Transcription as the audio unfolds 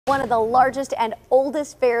One of the largest and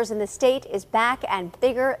oldest fairs in the state is back and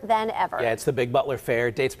bigger than ever. Yeah, it's the Big Butler Fair.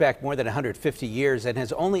 It dates back more than 150 years and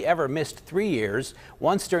has only ever missed 3 years,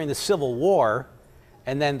 once during the Civil War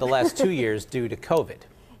and then the last 2 years due to COVID.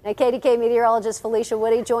 Now, KDKA meteorologist Falicia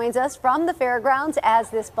Woody joins us from the fairgrounds as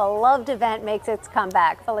this beloved event makes its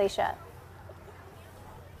comeback. Falicia.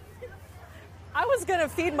 I was going to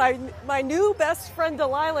feed my new best friend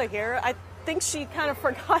Delilah here. I think she kind of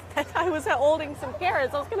forgot that I was holding some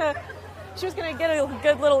carrots. She was gonna get a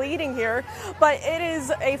good little eating here, but it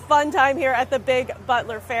is a fun time here at the Big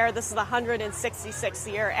Butler Fair. This is the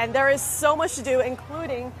 166th year, and there is so much to do,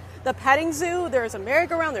 including the petting zoo. There's a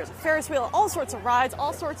merry-go-round, there's a Ferris wheel, all sorts of rides,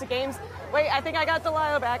 all sorts of games. Wait, I think I got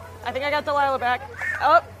Delilah back.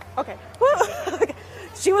 Oh, okay.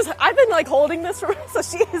 I've been like holding this for her, so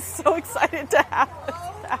she is so excited to have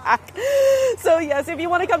us back. So yes, if you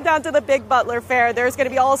want to come down to the Big Butler Fair, there's going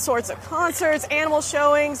to be all sorts of concerts, animal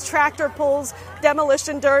showings, tractor pulls,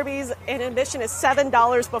 demolition derbies, and admission is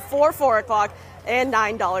 $7 before 4 o'clock and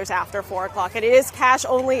 $9 after 4 o'clock. It is cash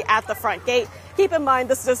only at the front gate. Keep in mind,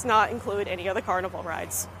 this does not include any of the carnival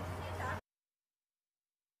rides.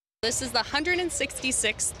 This is the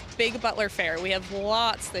 166th Big Butler Fair. We have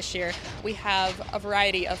lots this year. We have a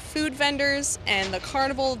variety of food vendors, and the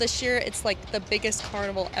carnival this year, it's like the biggest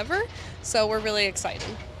carnival ever, so we're really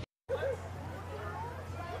excited.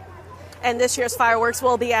 And this year's fireworks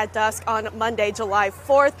will be at dusk on Monday, July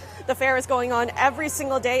 4th. The fair is going on every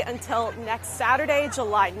single day until next Saturday,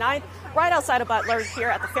 July 9th, right outside of Butler here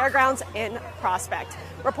at the fairgrounds in Prospect.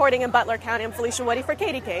 Reporting in Butler County, I'm Falicia Woody for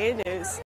KDKA News.